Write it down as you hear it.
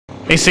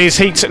This is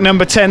heat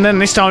number 10 then.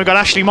 This time we've got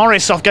Ashley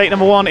Morris off gate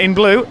number 1 in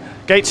blue.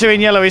 Gate 2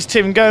 in yellow is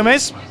Tim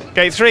Gomez.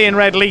 Gate 3 in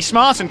red, Lee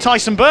Smart. And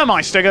Tyson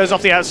Burmeister goes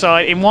off the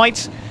outside in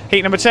white.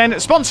 Heat number 10,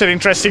 sponsored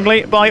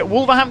interestingly by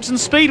Wolverhampton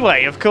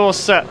Speedway. Of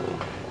course,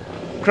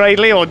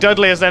 Cradley, or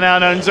Dudley as they're now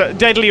known,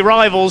 deadly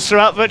rivals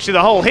throughout virtually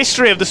the whole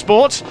history of the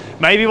sport.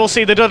 Maybe we'll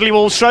see the Dudley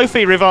Wolves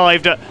Trophy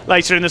revived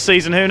later in the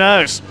season, who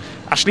knows.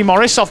 Ashley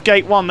Morris off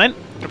gate 1 then.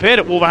 Appeared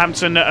at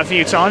Wolverhampton a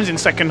few times in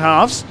second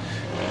halves.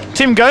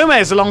 Tim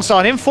Gomez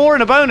alongside him, 4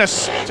 in a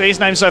bonus to his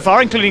name so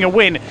far, including a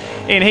win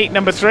in heat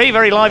number 3.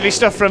 Very lively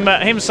stuff from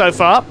him so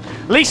far.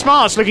 Lee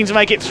Smart's looking to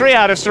make it 3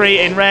 out of 3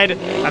 in red,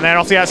 and there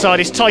off the outside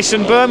is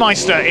Tyson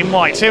Burmeister in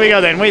white. Here we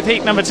go then with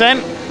heat number 10.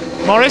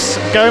 Morris,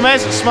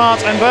 Gomez,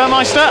 Smart and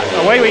Burmeister.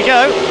 Away we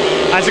go.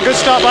 That's a good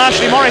start by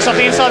Ashley Morris off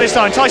the inside this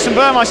time. Tyson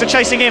Burmeister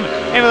chasing him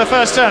into the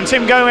first turn.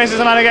 Tim Gomez is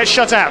the man who gets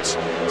shut out.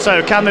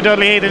 So can the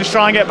Dudley Heathens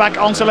try and get back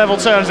onto level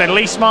terms then?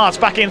 Lee Smart's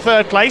back in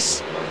third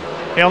place.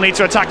 He'll need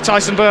to attack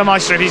Tyson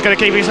Burmeister if he's going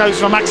to keep his hopes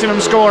for maximum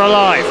score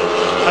alive.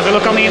 As a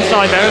look on the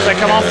inside there as they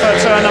come off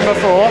at turn number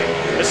 4.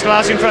 The still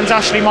out in front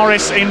Ashley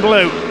Morris in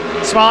blue.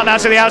 Smart now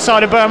to the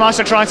outside of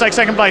Burmeister, trying to take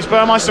second place.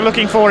 Burmeister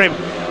looking for him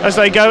as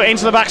they go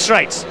into the back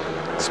straights.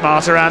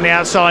 Smart around the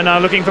outside now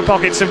looking for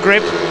pockets of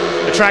grip.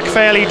 The track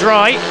fairly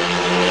dry.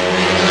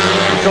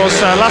 Of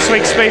course, last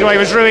week's Speedway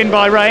was ruined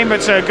by rain, but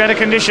better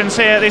conditions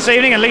here this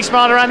evening. And Lee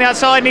Smart around the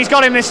outside, and he's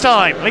got him this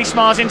time. Lee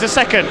Smart into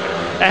second,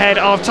 ahead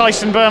of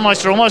Tyson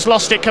Burmeister. Almost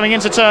lost it coming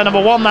into turn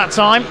number 1 that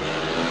time.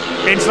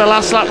 Into the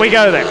last lap we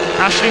go then.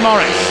 Ashley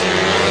Morris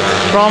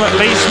from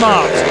Lee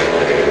Smart.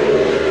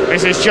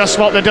 This is just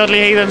what the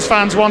Dudley Heathens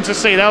fans want to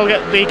see.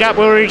 The gap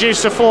will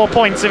reduce to 4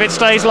 points if it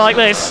stays like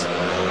this.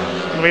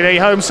 With the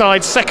home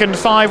side's second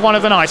 5-1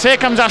 of the night. Here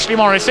comes Ashley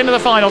Morris into the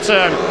final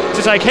turn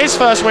to take his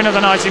first win of the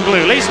night in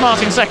blue. Lee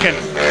Smart in second,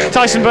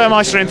 Tyson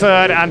Burmeister in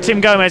third, and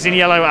Tim Gomez in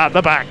yellow at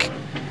the back.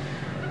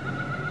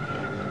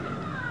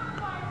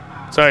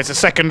 So it's a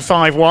second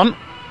 5-1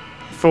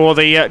 for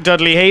the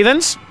Dudley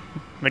Heathens.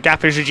 The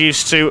gap is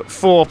reduced to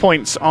 4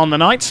 points on the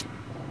night.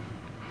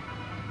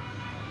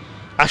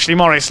 Ashley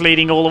Morris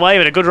leading all the way,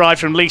 with a good ride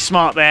from Lee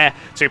Smart there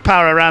to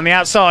power around the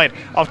outside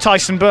of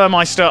Tyson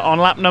Burmeister on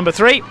lap number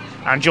 3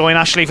 and join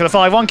Ashley for the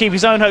 5-1, keep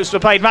his own hopes for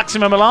paid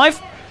maximum alive.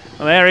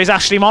 And there is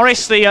Ashley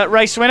Morris, the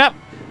race winner.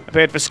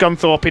 Appeared for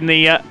Scunthorpe in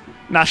the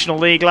National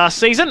League last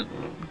season.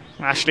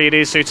 Ashley it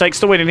is who takes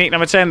the win in heat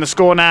number 10. The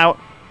score now,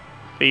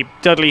 the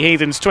Dudley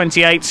Heathens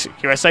 28,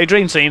 USA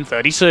Dream Team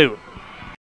 32.